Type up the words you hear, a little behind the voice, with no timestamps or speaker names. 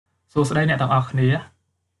សួស្តីអ្នកទាំងអស់គ្នា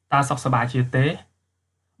តើសុខសប្បាយជាទេ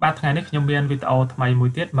បាទថ្ងៃនេះខ្ញុំមានវីដេអូថ្មីមួយ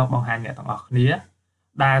ទៀតមកបង្ហាញអ្នកទាំងអស់គ្នា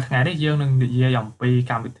ដែលថ្ងៃនេះយើងនឹងនិយាយអំពី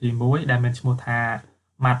កម្មវិធីមួយដែលមានឈ្មោះថា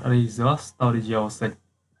resouce Studio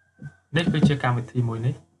 6 នេះគឺជាកម្មវិធីមួយ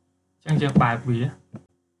នេះអញ្ចឹងយើងបើកវា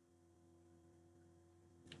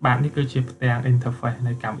បាទនេះគឺជាផ្ទាំង interface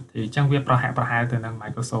នៃកម្មវិធីអញ្ចឹងវាប្រហែលទៅនឹង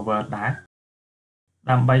Microsoft Word ដែរ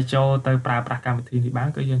ដើម្បីចូលទៅប្រើប្រាស់កម្មវិធីនេះបាន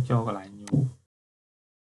គឺយើងចូលកន្លែង New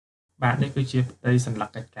បាទនេះគឺជាផ្ទៃសញ្ញា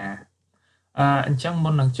កិច្ចការអញ្ចឹងមុ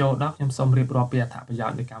ននឹងចូលដល់ខ្ញុំសូមរៀបរាប់ពីអត្ថប្រយោ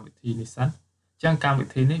ជន៍នៃកម្មវិធីនេះសិនអញ្ចឹងកម្មវិ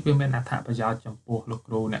ធីនេះវាមានអត្ថប្រយោជន៍ចំពោះលោក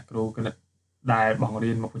គ្រូអ្នកគ្រូគណិតដែលបង្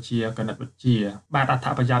រៀនមុខវិជ្ជាគណិតវិទ្យាបាទអត្ថ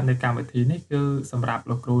ប្រយោជន៍នៃកម្មវិធីនេះគឺសម្រាប់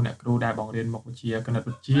លោកគ្រូអ្នកគ្រូដែលបង្រៀនមុខវិជ្ជាគណិត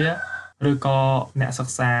វិទ្យាឬក៏អ្នកសិ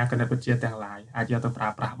ក្សាគណិតវិទ្យាទាំងឡាយអាចយកទៅប្រើ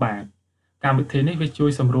ប្រាស់បានកម្មវិធីនេះវាជួយ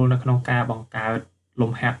សម្រួលនៅក្នុងការបង្កើត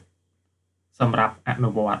លំហាត់សម្រាប់អនុ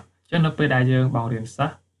វត្តអញ្ចឹងនៅពេលដែលយើងបង្រៀនសិ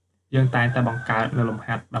ស្សយើងតែងតែបង្កើតនៅលំ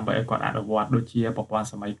ហាត់ដើម្បីឲ្យគាត់អនុវត្តដូចជាប្រព័ន្ធ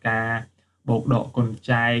សម័យការបូកដកគុណ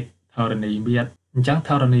ចែកធរណីមាត្រអញ្ចឹងធ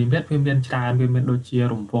រណីមាត្រវាមានច្រើនវាមានដូចជា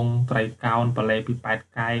រង្វង់ត្រីកោណបលេពីប៉ែត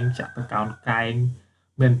កែងចតុកោណកែង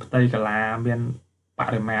មានផ្ទៃកាឡាមានប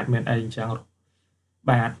រិមាត្រមានអីអញ្ចឹង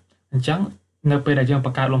បាទអញ្ចឹងនៅពេលដែលយើងប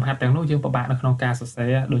ង្កើតលំហាត់ទាំងនោះយើងពិបាកនៅក្នុងការសរសេ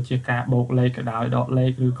រដូចជាការបូកលេខក៏ដោយដកលេ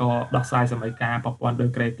ខឬក៏ដោះស្រាយសម័យការប្រព័ន្ធ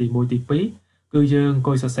degree ទី1ទី2គឺយើងអង្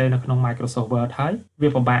គុយសរសេរនៅក្នុង Microsoft Word ហើយវា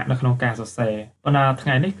ពិបាកនៅក្នុងការសរសេរប៉ុន្តែថ្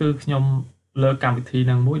ងៃនេះគឺខ្ញុំលើកកម្មវិធី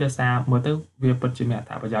នឹងមួយដោយសារមើលទៅវាពិតជាមានអត្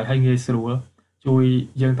ថប្រយោជន៍ហើយងាយស្រួលជួយ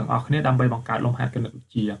យើងទាំងអស់គ្នាដើម្បីបង្កើតលំហាត់គណិតវិ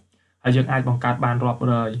ទ្យាហើយយើងអាចបង្កើតបានរាប់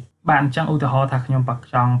រយបាទអញ្ចឹងឧទាហរណ៍ថាខ្ញុំ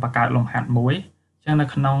ចង់បង្កើតលំហាត់មួយអញ្ចឹងនៅ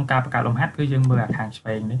ក្នុងការបង្កើតលំហាត់គឺយើងមើលអាខាងឆ្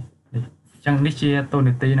វេងនេះអញ្ចឹងនេះជាតួ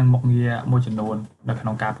នាទីនិងមុខងារមួយចំនួននៅក្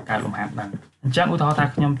នុងការបង្កើតលំហាត់ហ្នឹងអញ្ចឹងឧទាហរណ៍ថា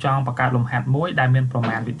ខ្ញុំចង់បង្កើតលំហាត់មួយដែលមានប្រ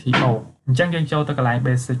មាណវិធីបូកអញ្ចឹងយើងចូលទៅកន្លែង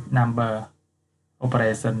basic number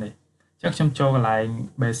operation នេះអញ្ចឹងខ្ញុំចូលកន្លែង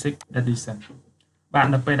basic addition បាទ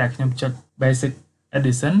នៅពេលដែលខ្ញុំចុច basic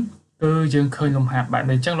addition គឺយើងឃើញលំហាត់បែប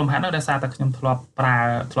នេះអញ្ចឹងលំហាត់នោះដោយសារតែខ្ញុំធ្លាប់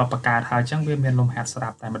បង្កើតហើយអញ្ចឹងវាមានលំហាត់ស្រា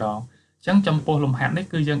ប់តែម្ដងអញ្ចឹងចំពោះលំហាត់នេះ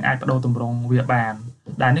គឺយើងអាចបដូរទម្រង់វាបាន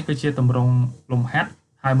ដែលនេះគឺជាទម្រង់លំហាត់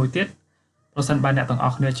ហើយមួយទៀតប្រសិនបើអ្នកទាំងអ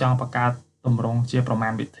ស់គ្នាចង់បង្កើតទម្រង់ជាប្រមា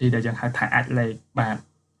ណវិធីដែលយើងហៅថាអាចលេខបាទ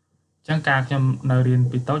អញ្ចឹងការខ្ញុំនៅរៀន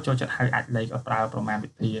ពីតូចចូលចិត្តហៅអាចលេខឲ្យប្រើប្រមាណវិ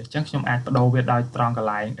ធីអញ្ចឹងខ្ញុំអាចបដូរវាដោយត្រង់កន្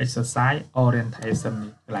លែង exercise orientation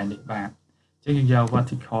នេះកន្លែងនេះបាទអញ្ចឹងយើងយក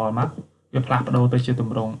vertical មកវាផ្លាស់ប្ដូរទៅជាទ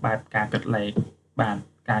ម្រង់បែបការគិតលេខបាទ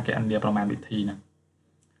ការគណនាប្រមាណវិធីហ្នឹង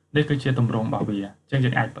នេះគឺជាទម្រង់របស់វាអញ្ចឹងយើ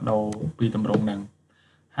ងអាចបដូរពីទម្រង់ហ្នឹង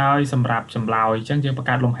ហើយសម្រាប់ចម្លើយអញ្ចឹងយើងបង្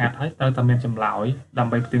កើតលំហាត់ហើយត្រូវតែមានចម្លើយដើ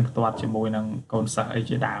ម្បីផ្ទៀងផ្ទាត់ជាមួយនឹងកូនសិស្សអី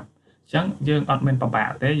ជាដើមអញ្ចឹងយើងអត់មានពិបាក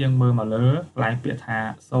ទេយើងមើលមកលើកន្លែងពាក្យថា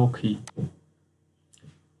show key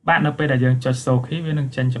បាទនៅពេលដែលយើងចុច show key វានឹង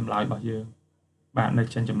ចេញចម្លើយរបស់យើងបាទនៅ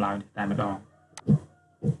ចេញចម្លើយតែម្ដង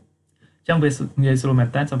អញ្ចឹងវាងាយស្រួលមែន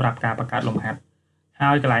តើសម្រាប់ការបង្កើតលំហាត់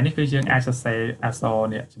ហើយកន្លែងនេះគឺយើងអាចសរសេរអក្សរ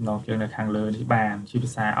នេះចំណងជើងនៅខាងលើនេះបានជាភា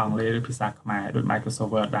សាអង់គ្លេសឬភាសាខ្មែរដូច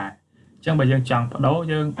Microsoft Word ដែរអញ្ចឹងបើយើងចង់បដូរ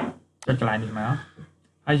យើងចុចកន្លែងនេះមក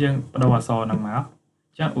ហើយយើងបដូរអក្សរហ្នឹងមក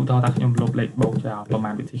អញ្ចឹងឧទាហរណ៍ថាខ្ញុំលុបលេខបូកចោលប្រមា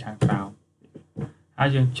ណវិធីខាងក្រោមហើយ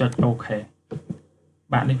យើងចុច OK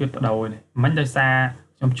បាទនេះវាបដូរនេះមិនដោយសារ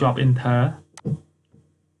ខ្ញុំជាប់ Enter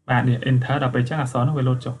បាទនេះ Enter ដល់ពេលអញ្ចឹងអក្សរនោះវា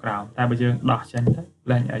លោតចុះក្រោមតែបើយើងដោះចេញទៅ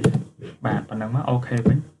លែងអីបាទប៉ុណ្ណឹងមក OK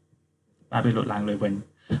វិញបាទវាលោតឡើងលើវិញ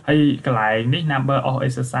ហើយកន្លែងនេះ number of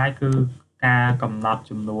exercise គឺការកំណត់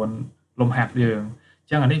ចំនួនលំហាត់យើងអញ្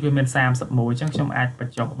ចឹងអានេះវាមាន31អញ្ចឹងខ្ញុំអាចប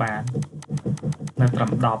ញ្ចុះបាននៅត្រឹម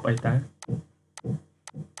10អីទៅ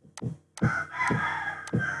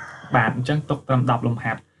បាទអញ្ចឹងទុកត្រឹម10លំ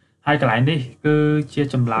ហាត់ហើយកន្លែងនេះគឺជា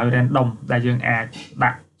ចម្លើយ random ដែលយើងអាច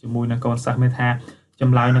ដាក់ជាមួយនឹងកូនសិស្សមានថាច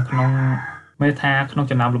ម្លើយនៅក្នុងមេថាក្នុង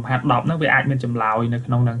ចំណោមលំហាត់10ហ្នឹងវាអាចមានចម្លើយនៅ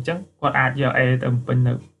ក្នុងហ្នឹងអញ្ចឹងគាត់អាចយក A ទៅពេញ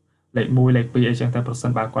នៅលេខ1លេខ2អីចឹងទៅប្រសិន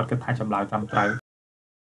បើគាត់គិតថាចម្លើយត្រឹមត្រូវ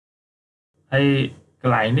ហើយក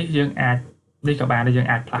ន្លែងនេះយើងអាចនេះក៏បានយើង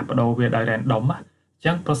អាចផ្លាស់ប្ដូរវាដោយ random អញ្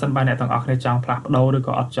ចឹងប្រសិនបើអ្នកទាំងអស់គ្នាចង់ផ្លាស់ប្ដូរឬ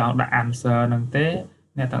ក៏អត់ចង់ដាក់ answer ហ្នឹងទេ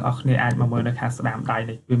អ្នកទាំងអស់គ្នាអាចមកមើលនៅខាងស្ដាំដៃ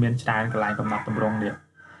នេះវាមានច្រើនកន្លែងកំណត់ទម្រង់នេះ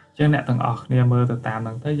អញ្ចឹងអ្នកទាំងអស់គ្នាមើលទៅតាមហ្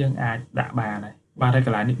នឹងទៅយើងអាចដាក់បានហើយបាទហើយក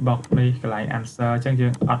ន្លែងនេះ box នេះកន្លែង answer អញ្ចឹងយើ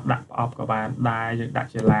ងអត់ដាក់ប្រអប់ក៏បានដែរយើងដាក់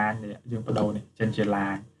ជាឡាញនេះយើងបដូរនេះចេញជាឡា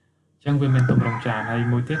ញអញ្ចឹងវាមានទម្រង់ច្រើនហើយ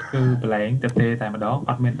មួយទៀតគឺ blank ទេតែម្ដង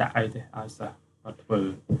អត់មានដាក់អីទេឲ្យសិស្សគាត់ធ្វើ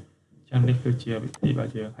អញ្ចឹងនេះគឺជាវិធីរប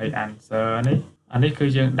ស់យើងហើយ answer នេះអានេះគឺ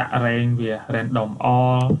យើងដាក់ range វា random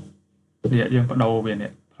all នេះយើងបដូរវា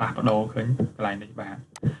នេះផ្លាស់បដូរឃើញកន្លែងនេះបាន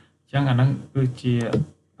អញ្ចឹងអាហ្នឹងគឺជា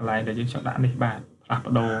កន្លែងដែលយើងចង់ដាក់នេះបានផ្លាស់ប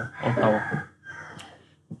ដូរអូតូ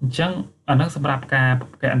អញ្ចឹង អាហ្នឹងសម្រាប់ការ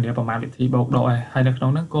កណនីប្រមាណវិធីបូកដកហើយនៅក្នុង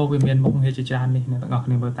ហ្នឹងក៏វាមានមុខងារជាច្រើននេះអ្នកទាំងអស់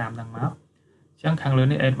គ្នាមើលតាមហ្នឹងមកអញ្ចឹងខាងលើ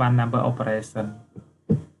នេះ add one number operation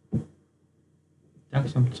អញ្ចឹង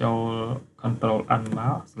ខ្ញុំចូល control n ម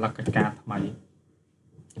ក select កិច្ចការថ្មី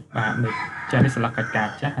បាទនេះចានេះ select កិច្ចការ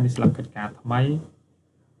ចាស់ហើយនេះ select កិច្ចការថ្មី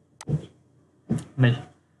នេះ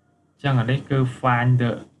អញ្ចឹងអានេះគឺ find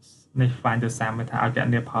the នេះ find the sum ថាឲ្យកណ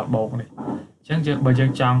នីផលបូកនេះអញ្ចឹងយើងបើយើ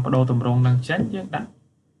ងចង់បដូរទម្រង់នឹងចេញយើងដាក់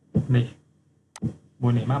នេះមួ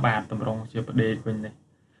យនេះមកបាទទម្រង់ជាប្រដេកវិញនេះ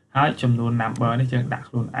ហើយចំនួន number នេះយើងដាក់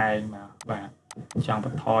ខ្លួនឯងមកបាទចង់ប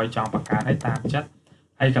ន្ថយចង់បង្កើនឲ្យតាមចិត្ត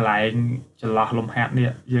ហើយកន្លែងចន្លោះលំហាត់នេះ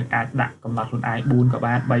យើងអាចដាក់កំណត់ខ្លួនឯង4ក៏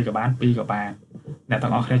បាន3ក៏បាន2ក៏បានអ្នក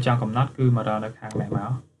ទាំងអស់គ្នាចង់កំណត់គឺមករកនៅខាងនេះម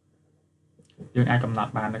កយើងអាចកំណ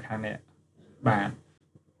ត់បាននៅខាងនេះបាទ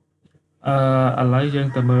ឥឡូវយើង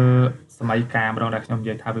ទៅមើលសម័យកាលម្ដងដែលខ្ញុំនិ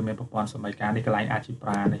យាយថាវាមានប្រព័ន្ធសម័យកាលនេះកន្លែង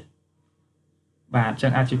algebra នេះបាទអញ្ចឹ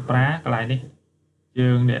ង algebra កន្លែងនេះ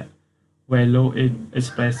យើងនេះ value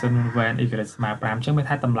expression when y ស្មើ5អញ្ចឹងមាន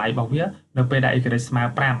ថាតម្លៃរបស់វានៅពេលដែល y ស្មើ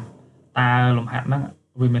5តើលំហាត់ហ្នឹង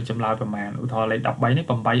វាមានចម្លើយប្រមាណឧទាហរណ៍លេខ13នេះ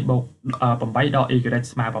8បូក8ដក y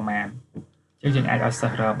ស្មើប្រមាណអញ្ចឹងយើងអាចឲ្យសិ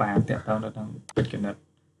ស្សរើបានតាក់ទងទៅនឹងកិច្ចគណិត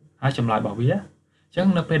ហើយចម្លើយរបស់វាអញ្ចឹង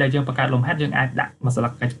នៅពេលដែលយើងបង្កើតលំហាត់យើងអាចដាក់មកស្លឹ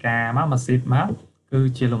កកិច្ចការមកម៉ាស៊ីនមកគឺ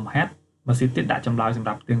ជាលំហាត់ម៉ាស៊ីនទៀតដាក់ចម្លើយសម្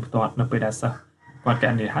រាប់ផ្ទៀងផ្ទាត់នៅពេលដែលសិស្សគាត់ក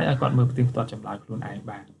ណនីឲ្យគាត់មើលផ្ទៀងផ្ទាត់ចម្លើយខ្លួនឯង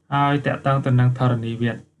បានហើយតាក់ទងទៅនឹងធរណី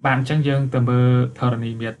មាត្របាទអញ្ចឹងយើងទៅមើលធរ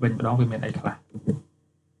ណីមាត្រវិញម្ដងវាមានអីខ្លះឥ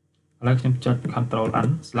ឡូវខ្ញុំចុច Control N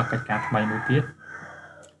ស្លឹកកិច្ចការថ្មីមួយទៀត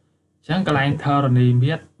អញ្ចឹងកន្លែងធរណី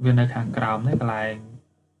មាត្រវានៅខាងក្រោមនេះកន្លែង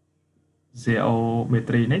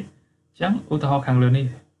geometry នេះអញ្ចឹងឧទាហរណ៍ខាងលើនេះ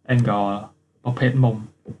angle ប្រភេទមុំ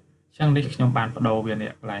អញ្ចឹងនេះខ្ញុំបានបដូរវានេះ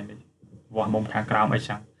កន្លែងនេះវាស់មុំខាងក្រោមអី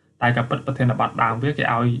ចឹងតែក៏ពិតប្រធានបទដើមវាគេ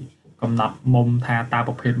ឲ្យកំណត់មុំថាតើ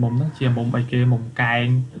ប្រភេទមុំហ្នឹងជាមុំអីគេមុំកែង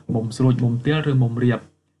មុំស្រួចមុំទាលឬមុំរាប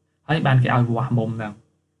ហើយបានគេឲ្យវាស់មុំហ្នឹង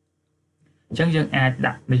អញ្ចឹងយើងអាច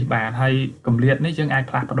ដាក់នេះបានហើយកម្រិតនេះយើងអាច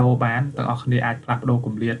ផ្លាស់ប្ដូរបានទាំងអស់គ្នាអាចផ្លាស់ប្ដូរក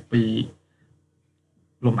ម្រិតពី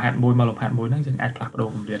លំហាត់មួយមកលំហាត់មួយហ្នឹងយើងអាចផ្លាស់ប្ដូរ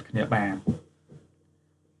កម្រិតគ្នាបាន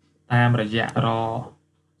តាមរយៈរ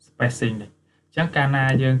spacing នេះអញ្ចឹងកាលណា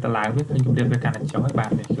យើងតឡើងវាឃើញកម្រិតវាកាន់តែចុះហើយបាទ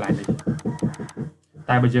នេះខ្លាំងនេះ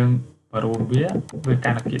តែបើយើងបរួមវា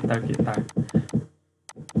កាន់តែគៀកទៅអ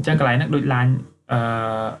ញ្ចឹងកន្លែងហ្នឹងដូច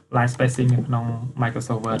line spacing នៅក្នុង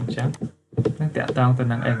Microsoft Word អញ្ចឹងនឹងតាក់ទងទៅ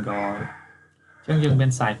នឹង angle អញ្ចឹងយើងមា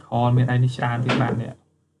ន cycle មានអីនេះច្រើនទៀតបាទនេះ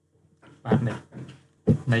បាទ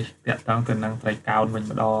នេះតាក់ទងទៅនឹងត្រីកោណវិញ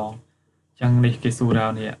ម្ដងអញ្ចឹងនេះគេសួរដ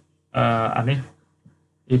ល់នេះអានេះ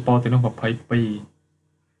hypotenuse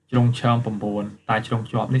 22ជ្រុងឆើម9តែជ្រុង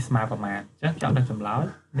ជាប់នេះស្មើប្រមាណអញ្ចឹងចង់ដឹងចម្លើយ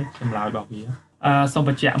នេះចម្លើយរបស់វាសូមប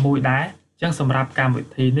ញ្ជាក់មួយដែរអញ្ចឹងសម្រាប់កម្មវិ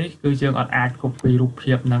ធីនេះគឺយើងអត់អាច copy រូប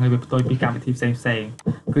ភាពហ្នឹងឲ្យវាផ្ទុយពីកម្មវិធីផ្សេង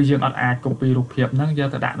គឺយើងអត់អាច copy រូបភាពហ្នឹងយក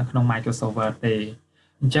ទៅដាក់នៅក្នុង Microsoft Word ទេ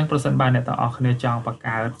អញ្ចឹងប្រសិនបើអ្នកទាំងអស់គ្នាចង់បង្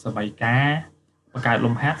កើតសម័យកាលបង្កើត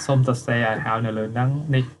លំហាត់សូមសរសេរឲ្យហើយនៅលើហ្នឹង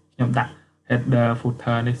នេះខ្ញុំដាក់ header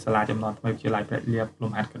footer នេះសាលាចំនួនថ្មីវិទ្យាល័យព្រះលាប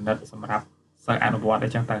លំហាត់គណិតសម្រាប់សិស្សអនុវត្តអី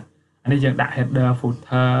ចឹងទៅអានេះយើងដាក់ header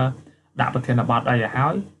footer ដាក់ប្រធានបទអីឲ្យហើ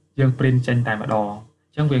យយើង print ចេញតែម្ដង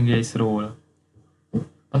អញ្ចឹងវាងាយស្រួល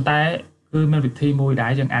ប៉ុន្តែគឺមានវិធីមួយដែ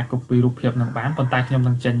រយើងអាច copy រូបភាពនឹងបានប៉ុន្តែខ្ញុំ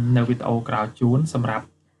នឹងចេញនៅវីដេអូក្រោយជូនសម្រាប់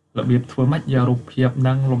របៀបធ្វើម៉េចយករូបភាព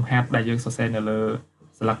នឹងលំហាត់ដែលយើងសរសេរនៅលើ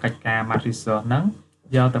ស្លឹកកិច្ចការ resouce ហ្នឹង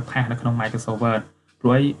យកទៅផាសនៅក្នុង Microsoft Word ព្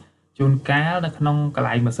រោះជួនកាលនៅក្នុងកន្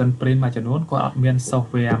លែងម៉ាស៊ីន print មួយចំនួនគាត់អត់មាន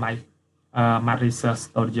software resouce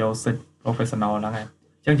Studio 6 Professional ហ្នឹងឯង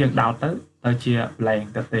អញ្ចឹងយើងដោតទៅជា blank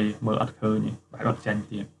ទៅទេមើលអត់ឃើញបាទអត់ចាញ់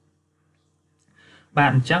ទៀតបាទ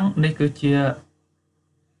អញ្ចឹងនេះគឺជា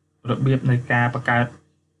របៀបនៃការបង្កើត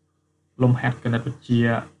លំហាត់គណិតវិទ្យា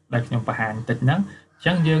ដែលខ្ញុំបង្ហាញតិចហ្នឹងអញ្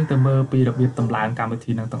ចឹងយើងទៅមើលពីរបៀបតម្លើងកម្មវិ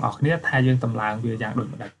ធីនឹងទាំងអស់គ្នាថាយើងតម្លើងវាយ៉ាងដូច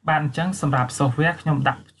ម្ដេចបាទអញ្ចឹងសម្រាប់ software ខ្ញុំ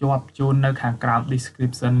ដាក់ភ្ជាប់ជូននៅខាងក្រោម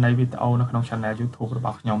description នៃវីដេអូនៅក្នុង channel YouTube រប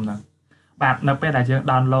ស់ខ្ញុំហ្នឹងបាទនៅពេលដែលយើង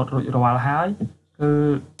download រួចរាល់ហើយគឺ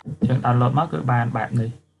យើង download មកគឺបានបែប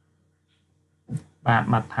នេះបាទ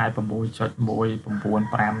មាត់ថាយ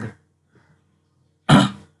 6.195 នេះអ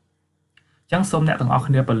ញ្ចឹងសូមអ្នកទាំងអស់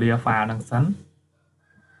គ្នាពលា file ហ្នឹងសិន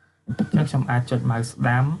អញ្ចឹងខ្ញុំអាចចុច mouse ស្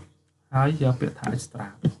ដាំហើយយកពាក្យថា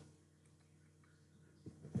extract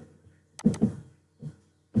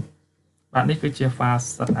បាទនេះគឺជា file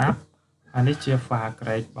setup ហើយនេះជា file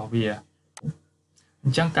grade របស់វាអ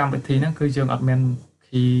ញ្ចឹងកម្មវិធីហ្នឹងគឺយើងអត់មាន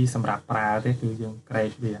key សម្រាប់ប្រើទេគឺយើង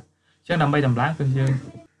grade វាអញ្ចឹងដើម្បីតម្លើងគឺយើង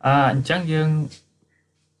អញ្ចឹងយើង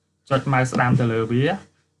ចុច mouse ស្ដាំទៅលើវា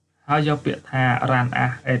ហើយយកពាក្យថា run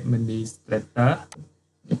as administrator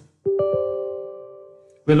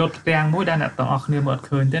វាលោតផ្ទាំងមួយដែលអ្នកទាំងអស់គ្នាមើលអត់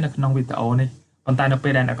ឃើញទេនៅក្នុងវីដេអូនេះប៉ុន្តែនៅពេ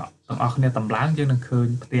លដែលអ្នក ទាំងអស់គ្នាតម្លើងយើងនឹងឃើញ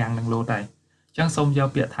ផ្ទាំងនឹងលោតហើយអញ្ចឹងសូមយក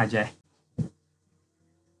ពាក្យថា yes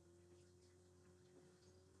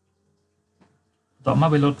តោះមក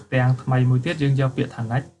វាលោតផ្ទាំងថ្មីមួយទៀតយើងយកពាក្យថា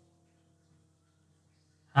next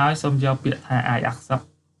ហើយសូមយកពាក្យថា I accept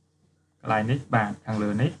កន្លែងនេះបាទខាងលើ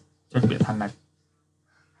នេះចុចពាក្យថា next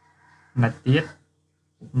ទៀត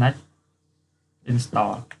next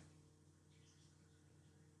install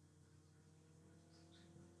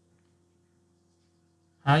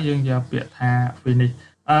ហើយយើងយកពាក្យថា finish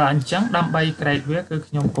អញ្ចឹងដើម្បី create វាគឺ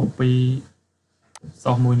ខ្ញុំ copy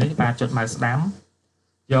សោះមួយនេះបាទចុច mouse ស្ដាំ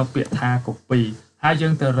យកពាក្យថា copy ហើយយើ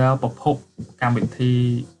ងទៅរកប្រភពកម្មវិធី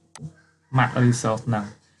Mac resource ហ្នឹង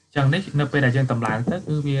អញ្ចឹងនេះនៅពេលដែលយើងតម្លើងទៅ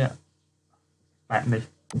គឺវាបែបនេះ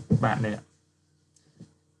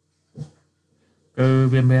គឺ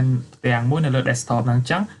វាមានផ្ទាំងមួយនៅលើ desktop ហ្នឹងអញ្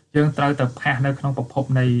ចឹងយើងត្រូវទៅផាសនៅក្នុងប្រភព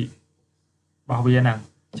នៃរបស់វាហ្នឹង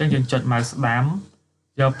អញ្ចឹងយើងចុច mouse ស្ដាំ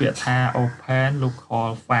យកពាក្យថា open local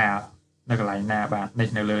file នៅកន្លែងណាបាទនេះ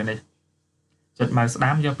នៅលើនេះចុច mouse ស្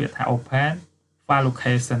ដាំយកពាក្យថា open file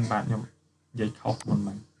location បាទខ្ញុំនិយាយខុសមុនហ្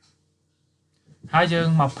នឹងហើយយើង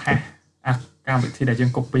មកផាសអាកម្មវិធីដែលយើ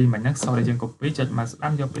ង copy មិញហ្នឹងសូមតែយើង copy ចុច mouse ស្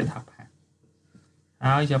ដាំយកពាក្យថាផាស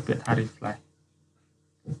ហើយយកពាក្យថា refresh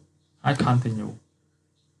ហើយ continue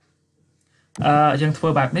យើងធ្វើ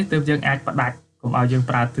បែបនេះទើបយើងអាចផ្ដាច់កុំឲ្យយើង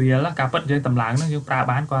ប្រើ trial ការពិតយើងតម្លើងហ្នឹងយើងប្រើ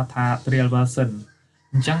បានគាត់ថា trial version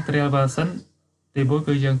អញ្ចឹង trial version ទី1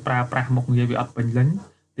គឺយើងប្រើប្រាស់មុខងារវាអត់ពេញលេញ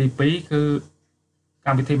ទី2គឺក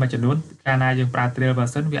ម្មវិធីមួយចំនួនកាលណាយើងប្រើ trial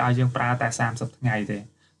version វាឲ្យយើងប្រើតែ30ថ្ងៃទេ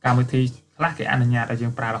កម្មវិធីខ្លះគេអនុញ្ញាតឲ្យយើ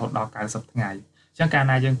ងប្រើរហូតដល់90ថ្ងៃអញ្ចឹងកាល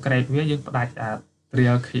ណាយើង create វាយើងផ្ដាច់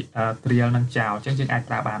trial នឹងចោលអញ្ចឹងយើងអាច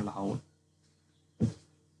ប្រើបានរហូត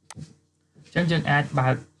អញ្ចឹងយើងអាចបើ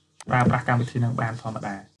កប្រើប្រាស់កម្មវិធីនឹងបានធម្ម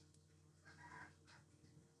តា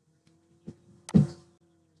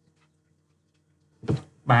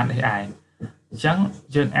បាននេះឯងអញ្ចឹង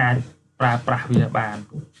យើងអាចប្រើប្រាស់វាបាន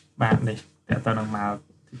នេះតើទៅនឹង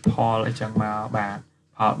multiple អីចឹងមកបាទ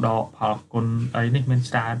ផលដកផលគុណអីនេះមាន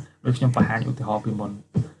ច្រើនដូចខ្ញុំបង្ហាញឧទាហរណ៍ពីមុន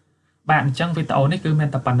បាទអញ្ចឹងវីដេអូនេះគឺមាន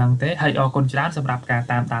តែប៉ុណ្្នឹងទេហើយអរគុណច្រើនសម្រាប់ការ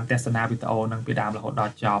តាមដានទស្សនាវីដេអូនឹងពីដើមរហូតដ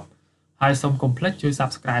ល់ចប់ហើយសូមកុំភ្លេចជួយ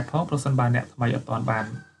Subscribe ផងប្រសិនបើអ្នកថ្មីអត់ទាន់បាន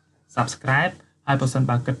Subscribe ហើយប្រសិន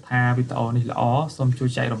បើគិតថាវីដេអូនេះល្អសូមជួយ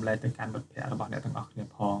ចែករំលែកទៅកាន់មិត្តភ័ក្តិរបស់អ្នកទាំងអស់គ្នា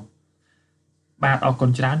ផងបាទអរគុណ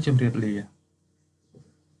ច្រើនជម្រាបលា